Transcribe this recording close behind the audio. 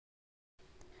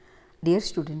Dear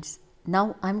students,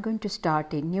 now I am going to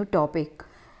start a new topic,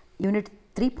 Unit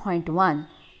 3.1,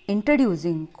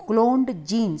 Introducing Cloned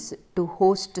Genes to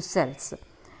Host Cells.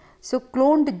 So,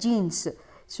 cloned genes,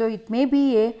 so it may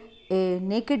be a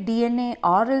naked DNA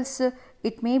or else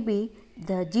it may be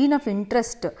the gene of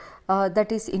interest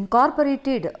that is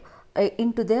incorporated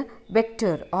into the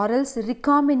vector or else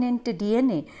recombinant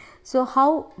DNA. So,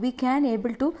 how we can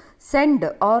able to send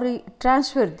or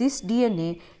transfer this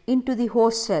DNA into the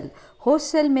host cell.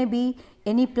 Host cell may be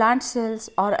any plant cells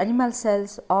or animal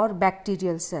cells or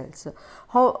bacterial cells.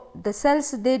 How the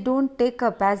cells, they do not take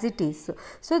up as it is.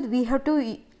 So, we have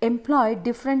to employ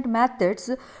different methods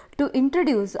to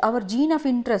introduce our gene of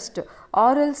interest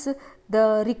or else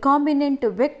the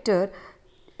recombinant vector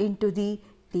into the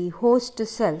host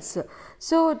cells.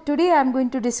 So, today I am going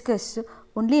to discuss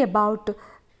only about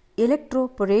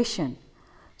electroporation.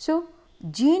 So,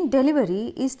 gene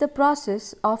delivery is the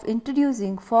process of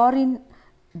introducing foreign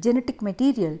genetic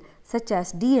material such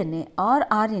as DNA or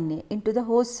RNA into the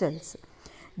host cells.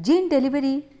 Gene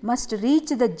delivery must reach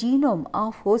the genome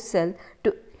of host cell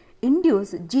to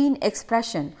induce gene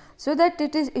expression, so that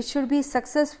it should be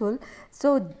successful.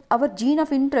 So, our gene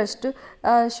of interest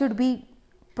should be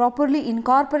properly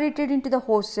incorporated into the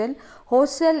host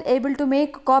cell able to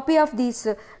make copy of this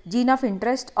gene of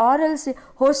interest or else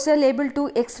host cell able to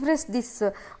express this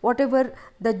whatever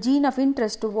the gene of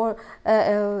interest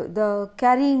the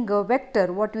carrying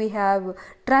vector what we have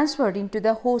transferred into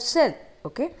the host cell.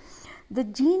 Okay. The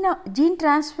gene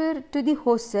transfer to the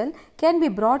host cell can be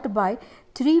brought by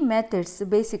three methods,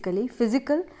 basically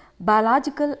physical,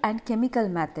 biological and chemical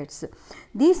methods.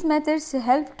 These methods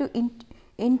help to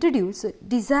introduce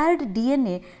desired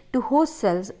DNA to host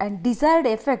cells and desired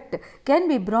effect can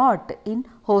be brought in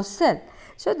host cell.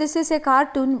 So, this is a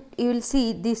cartoon, you will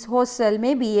see this host cell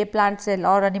may be a plant cell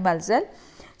or animal cell.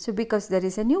 So, because there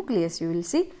is a nucleus you will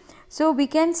see. So, we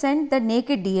can send the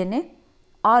naked DNA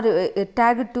or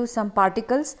tag it to some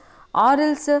particles or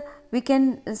else we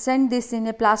can send this in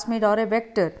a plasmid or a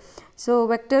vector. So,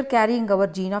 vector carrying our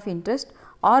gene of interest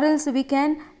or else we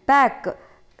can pack.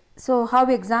 So, how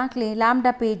exactly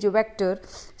lambda page vector.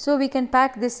 So, we can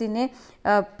pack this in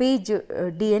a page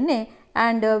DNA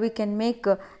and we can make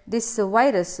this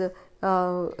virus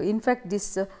infect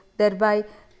this thereby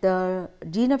the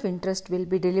gene of interest will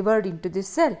be delivered into this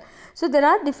cell. So, there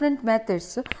are different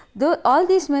methods. All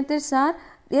these methods are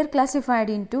classified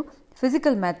into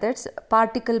physical methods,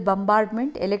 particle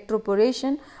bombardment,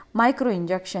 electroporation,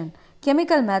 microinjection.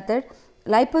 Chemical method,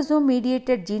 liposome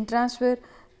mediated gene transfer,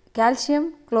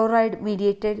 calcium chloride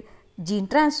mediated gene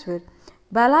transfer.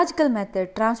 Biological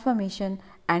method, transformation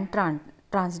and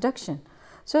transduction.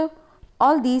 So,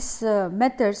 all these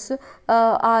methods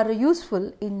are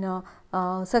useful in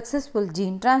successful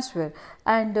gene transfer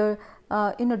and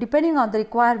depending on the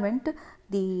requirement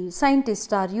the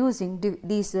scientists are using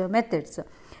these methods.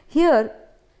 Here,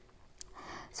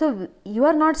 so you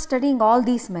are not studying all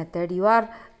these methods, you are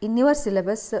in your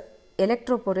syllabus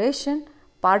electroporation,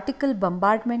 particle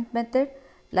bombardment method,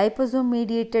 liposome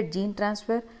mediated gene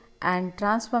transfer and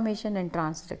transformation and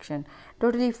transduction.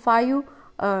 Totally 5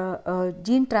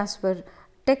 gene transfer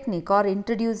technique or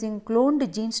introducing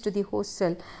cloned genes to the host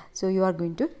cell. So, you are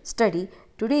going to study.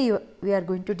 Today we are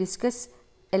going to discuss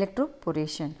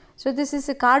electroporation. So, this is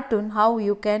a cartoon how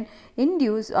you can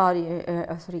induce or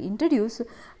introduce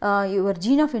your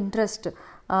gene of interest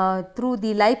through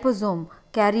the liposome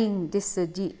carrying this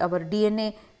our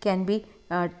DNA can be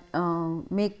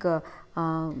make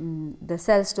the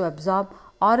cells to absorb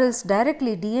or else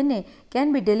directly DNA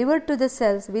can be delivered to the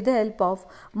cells with the help of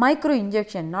micro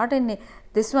injection, not in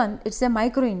this one it is a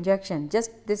micro injection,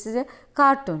 just this is a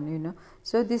cartoon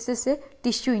So, this is a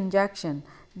tissue injection.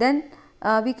 Then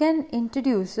we can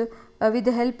introduce with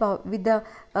the help of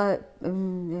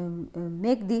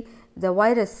make the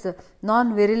virus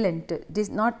non-virulent, this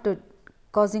not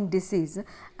causing disease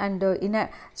and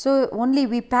so only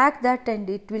we pack that and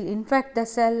it will infect the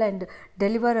cell and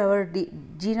deliver our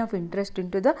gene of interest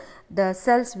into the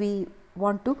cells we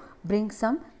want to bring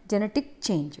some genetic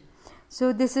change.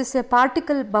 So, this is a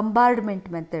particle bombardment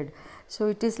method. So,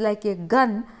 it is like a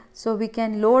gun. So, we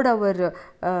can load our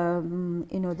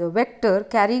the vector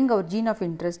carrying our gene of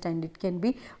interest and it can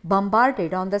be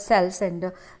bombarded on the cells and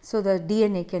so the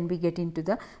DNA can be get into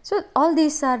the. So, all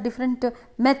these are different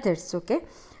methods. Okay.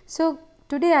 So,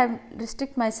 today I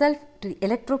restrict myself to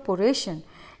electroporation.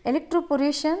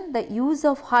 Electroporation, the use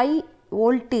of high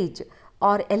voltage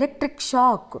or electric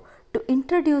shock to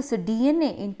introduce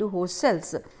DNA into host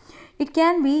cells. It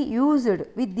can be used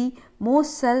with the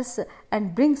most cells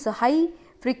and brings a high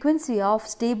frequency of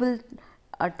stable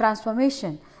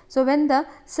transformation. So, when the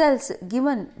cells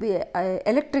given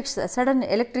sudden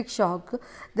electric shock,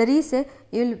 there is a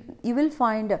you will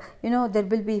find there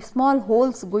will be small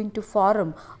holes going to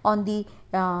form on the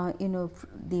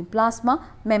the plasma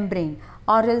membrane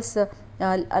or else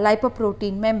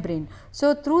lipoprotein membrane.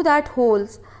 So, through that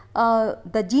holes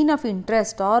the gene of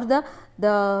interest or the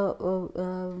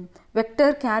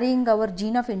vector carrying our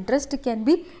gene of interest can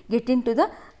be get into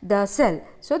the cell.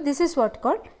 So, this is what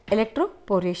called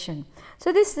electroporation.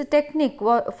 So, this technique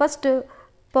was first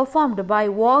performed by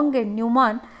Wong and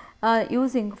Newman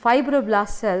using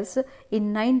fibroblast cells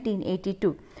in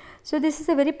 1982. So, this is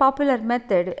a very popular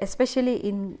method, especially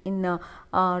in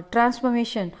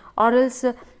transformation or else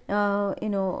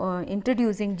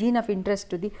introducing gene of interest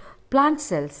to the plant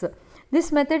cells.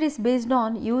 This method is based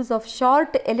on use of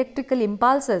short electrical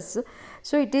impulses.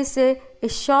 So, it is a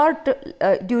short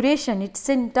duration, it is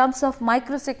in terms of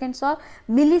microseconds or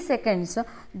milliseconds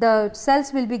the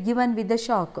cells will be given with the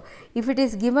shock. If it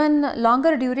is given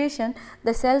longer duration,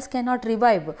 the cells cannot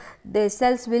revive, the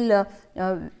cells will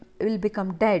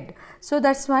become dead. So,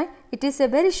 that is why it is a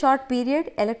very short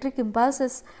period electric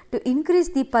impulses to increase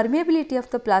the permeability of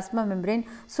the plasma membrane,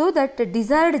 so that the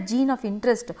desired gene of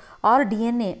interest or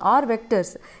DNA or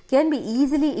vectors can be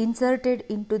easily inserted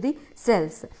into the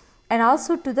cells and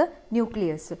also to the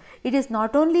nucleus. It is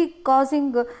not only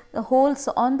causing holes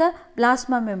on the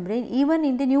plasma membrane, even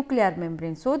in the nuclear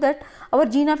membrane, so that our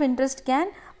gene of interest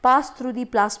can pass through the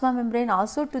plasma membrane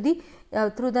also to the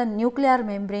through the nuclear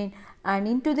membrane and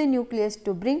into the nucleus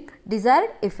to bring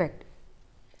desired effect.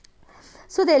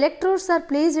 So, the electrodes are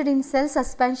placed in cell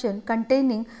suspension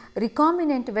containing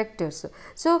recombinant vectors.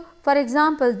 So, for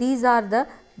example, these are the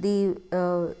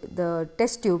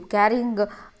test tube carrying the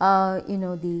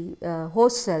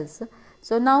host cells.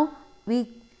 So, now we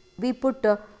put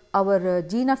our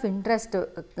gene of interest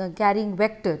carrying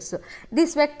vectors.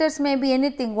 These vectors may be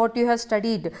anything what you have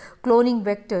studied, cloning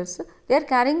vectors, they are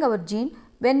carrying our gene.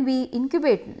 When we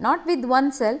incubate not with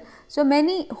one cell, so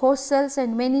many host cells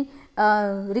and many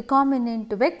recombinant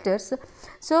vectors.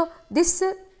 So, this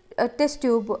test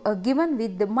tube given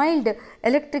with the mild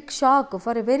electric shock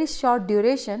for a very short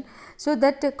duration, so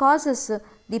that causes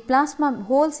the plasma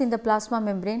holes in the plasma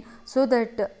membrane, so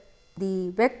that the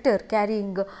vector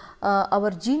carrying our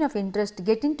gene of interest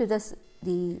get into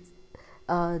the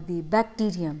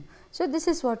bacterium. So, this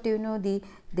is what the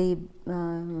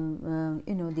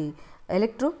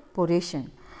electroporation.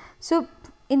 So,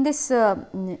 in this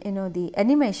the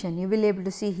animation you will able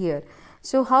to see here.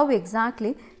 So, how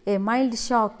exactly a mild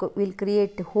shock will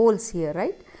create holes here,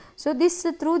 right. So, this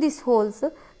through these holes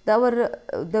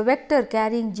the vector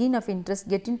carrying gene of interest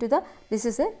get into this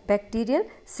is a bacterial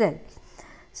cell.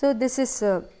 So, this is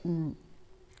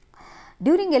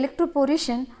during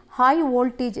electroporation, high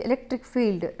voltage electric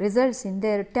field results in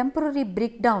their temporary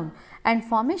breakdown and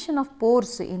formation of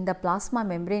pores in the plasma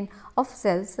membrane of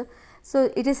cells.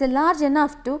 So, it is large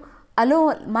enough to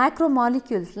allow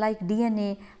macromolecules like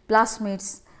DNA,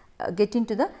 plasmids get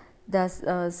into the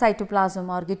cytoplasm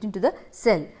or get into the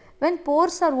cell. When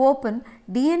pores are open,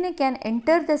 DNA can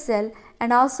enter the cell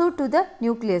and also to the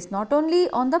nucleus, not only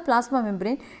on the plasma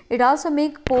membrane, it also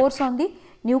make pores on the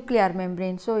nuclear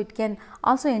membrane. So, it can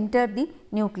also enter the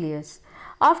nucleus.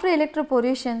 After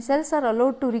electroporation, cells are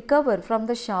allowed to recover from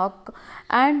the shock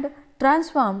and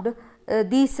transformed.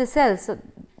 These cells,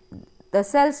 the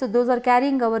cells those are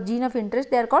carrying our gene of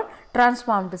interest, they are called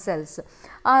transformed cells,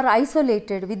 are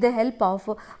isolated with the help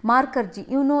of marker gene.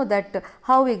 You know that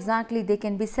how exactly they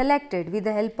can be selected with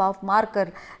the help of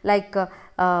marker like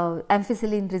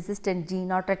ampicillin resistant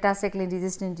gene or tetracycline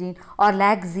resistant gene or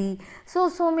LAG-Z.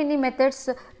 So many methods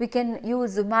we can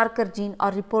use marker gene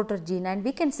or reporter gene, and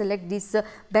we can select this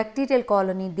bacterial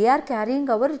colony, they are carrying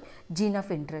our gene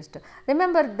of interest.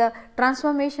 Remember, the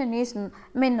transformation is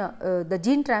the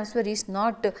gene transfer is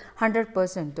not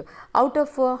 100%. Out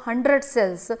of 100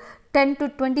 cells, 10 to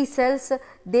 20 cells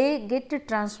they get to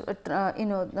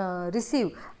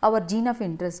receive our gene of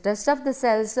interest. Rest of the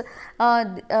cells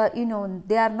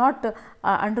they are not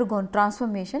undergone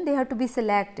transformation, they have to be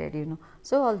selected.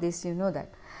 So, all this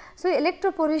that. So,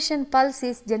 electroporation pulse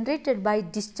is generated by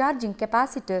discharging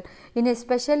capacitor in a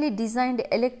specially designed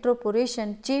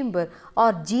electroporation chamber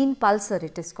or gene pulsar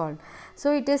it is called.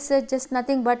 So, it is just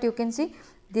nothing but you can see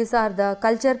these are the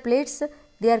culture plates,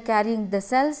 they are carrying the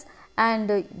cells,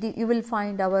 and you will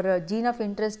find our gene of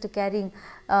interest carrying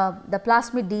the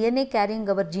plasmid DNA carrying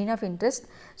our gene of interest.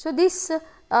 So, this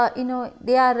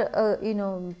they are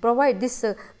provide this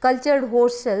cultured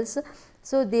host cells.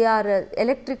 So, they are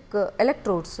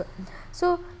electrodes.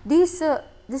 So, this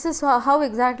is how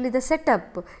exactly the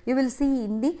setup you will see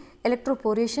in the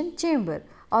electroporation chamber.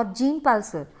 or gene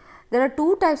pulsar. There are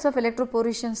two types of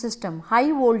electroporation system,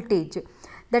 high voltage,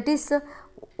 that is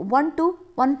 1 to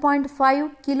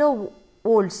 1.5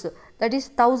 kilovolts, that is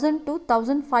 1000 to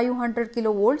 1500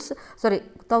 kilovolts, sorry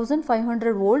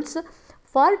 1500 volts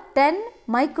for 10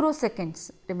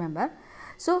 microseconds, remember.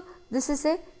 So, this is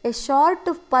a short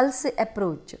pulse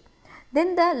approach.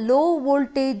 Then the low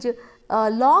voltage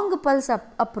long pulse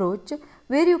approach,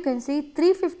 where you can see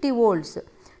 350 volts.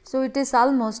 So, it is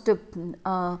almost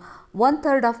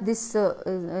 1/3 of this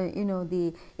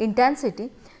the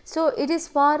intensity. So, it is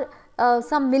for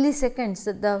some milliseconds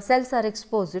the cells are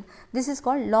exposed. This is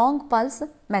called long pulse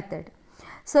method.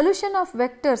 Solution of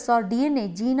vectors or DNA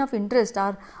gene of interest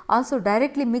are also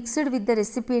directly mixed with the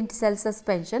recipient cell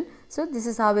suspension. So, this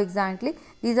is how exactly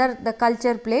these are the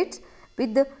culture plates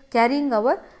with the carrying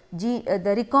our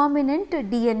the recombinant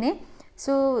DNA.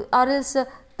 So, or else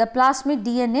the plasmid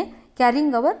DNA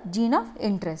carrying our gene of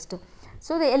interest.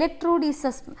 So, the electrode is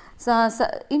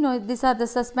these are the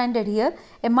suspended here.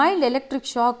 A mild electric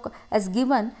shock is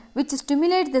given which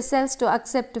stimulates the cells to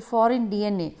accept foreign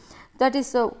DNA. That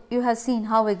is, you have seen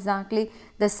how exactly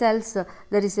the cells,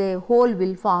 there is a hole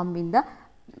will form in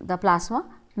the plasma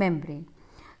membrane.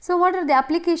 So, what are the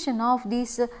application of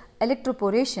this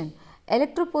electroporation?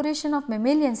 Electroporation of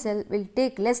mammalian cell will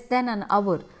take less than an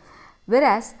hour,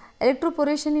 whereas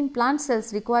electroporation in plant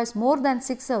cells requires more than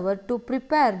 6 hours to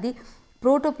prepare the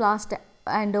protoplast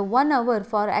and 1 hour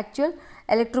for actual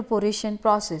electroporation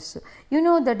process. You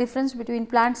know the difference between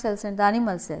plant cells and the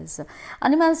animal cells.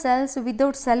 Animal cells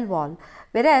without cell wall,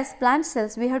 whereas plant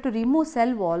cells we have to remove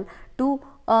cell wall to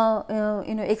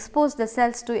expose the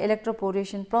cells to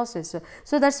electroporation process.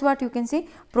 So, that is what you can see,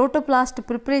 protoplast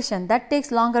preparation that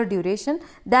takes longer duration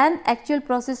than actual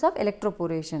process of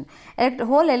electroporation.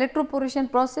 Whole electroporation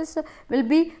process will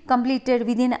be completed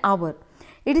within an hour.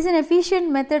 It is an efficient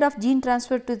method of gene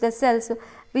transfer to the cells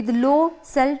with low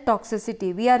cell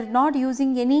toxicity. We are not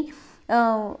using any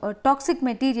toxic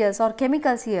materials or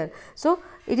chemicals here. So,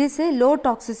 it is a low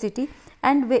toxicity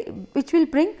and which will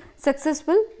bring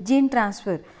successful gene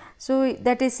transfer. So,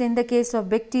 that is in the case of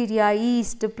bacteria,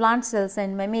 yeast, plant cells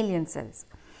and mammalian cells.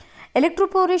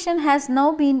 Electroporation has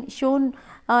now been shown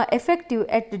effective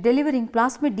at delivering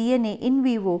plasmid DNA in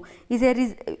vivo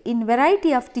in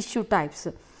variety of tissue types.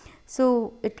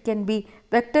 So, it can be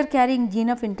vector carrying gene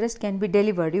of interest can be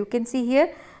delivered. You can see here.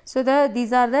 So,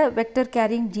 these are the vector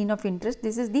carrying gene of interest.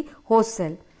 This is the host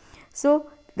cell. So,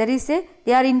 there is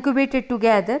they are incubated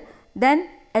together, then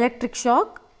electric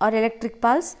shock or electric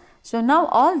pulse. So, now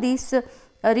all these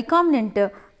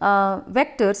recombinant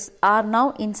vectors are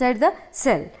now inside the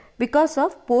cell because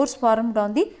of pores formed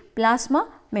on the plasma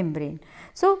membrane.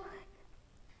 So,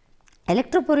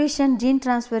 electroporation gene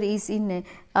transfer is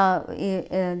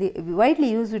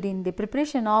widely used in the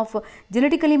preparation of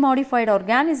genetically modified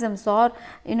organisms or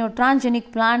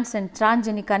transgenic plants and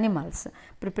transgenic animals,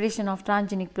 preparation of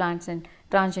transgenic plants and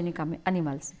transgenic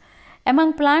animals.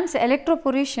 Among plants,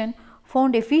 electroporation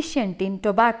found efficient in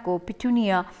tobacco,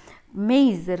 petunia,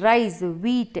 maize, rice,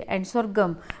 wheat and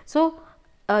sorghum. So,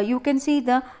 you can see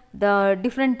the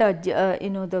different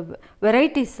the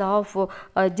varieties of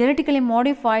genetically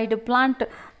modified plant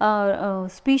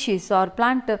species or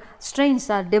plant strains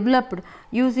are developed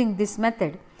using this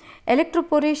method.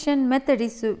 Electroporation method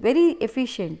is very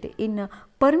efficient in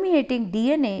permeating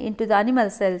DNA into the animal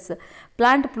cells,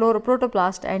 plant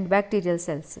protoplast and bacterial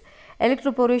cells.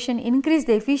 Electroporation increase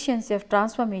the efficiency of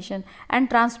transformation and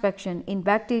transfection in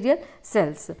bacterial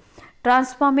cells.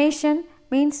 Transformation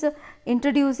means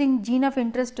introducing gene of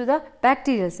interest to the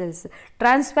bacterial cells.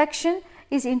 Transfection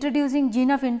is introducing gene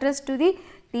of interest to the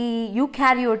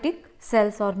eukaryotic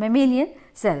cells or mammalian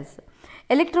cells.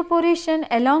 Electroporation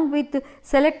along with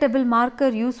selectable marker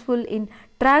useful in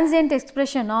transient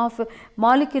expression of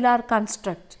molecular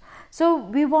constructs. So,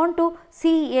 we want to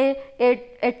see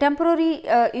a temporary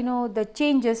the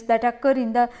changes that occur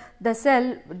in the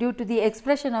cell due to the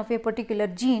expression of a particular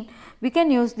gene, we can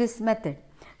use this method.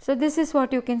 So, this is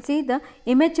what you can see, the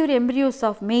immature embryos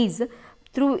of maize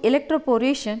through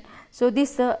electroporation. So,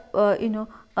 this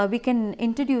we can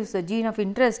introduce a gene of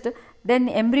interest, then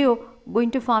embryo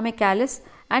going to form a callus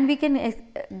and we can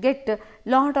get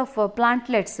lot of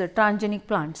plantlets, transgenic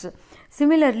plants.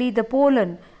 Similarly, the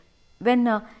pollen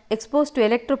when exposed to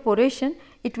electroporation,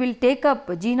 it will take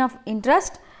up gene of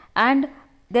interest and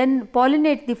then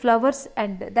pollinate the flowers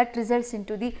and that results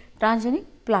into the transgenic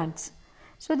plants.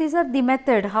 So, these are the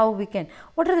method how we can.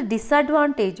 What are the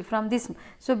disadvantage from this?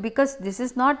 So, because this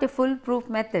is not a foolproof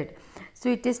method. So,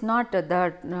 it is not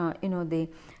the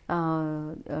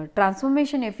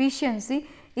transformation efficiency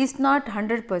is not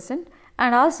 100%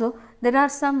 and also there are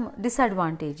some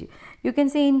disadvantage. You can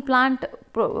see in plant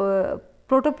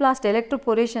protoplast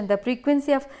electroporation, the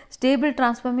frequency of stable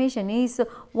transformation is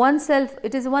 1 cell,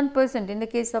 it is 1% in the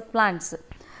case of plants.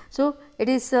 So, it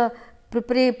is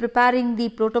preparing the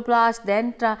protoplast,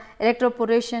 then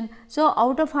electroporation. So,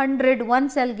 out of 100, 1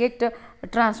 cell get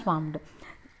transformed.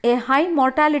 A high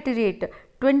mortality rate,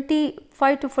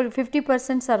 25 to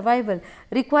 50% survival,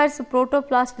 requires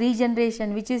protoplast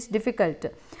regeneration, which is difficult.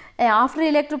 After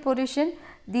electroporation,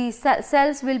 the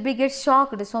cells will be get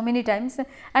shocked so many times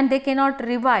and they cannot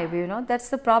revive, that is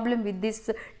the problem with this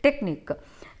technique.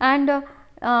 And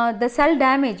the cell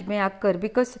damage may occur,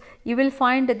 because you will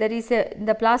find there is in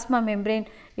the plasma membrane,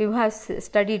 you have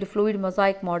studied fluid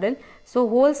mosaic model. So,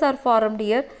 holes are formed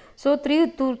here. So,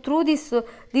 through this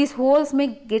these holes may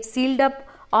get sealed up,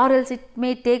 or else it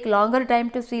may take longer time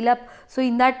to seal up. So,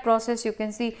 in that process you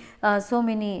can see so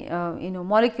many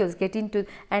molecules get into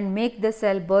and make the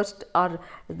cell burst, or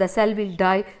the cell will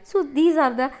die. So, these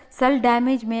are the cell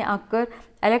damage may occur.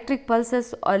 Electric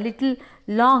pulses or little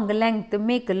long length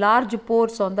make large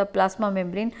pores on the plasma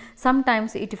membrane.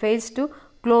 Sometimes it fails to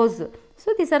close.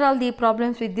 So, these are all the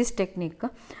problems with this technique.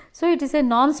 So, it is a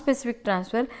non-specific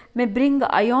transfer, may bring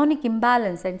ionic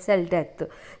imbalance and cell death.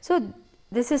 So,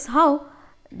 this is how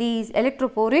the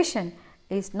electroporation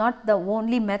is not the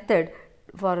only method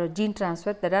for gene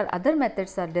transfer. There are other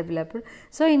methods are developed.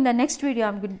 So, in the next video I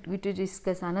am going to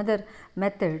discuss another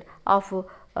method of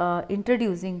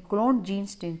introducing cloned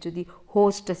genes into the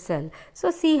host cell.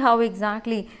 So, see how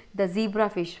exactly the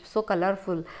zebrafish, so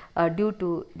colorful due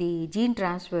to the gene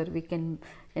transfer, we can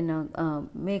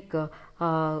make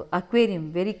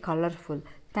aquarium very colorful.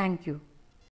 Thank you.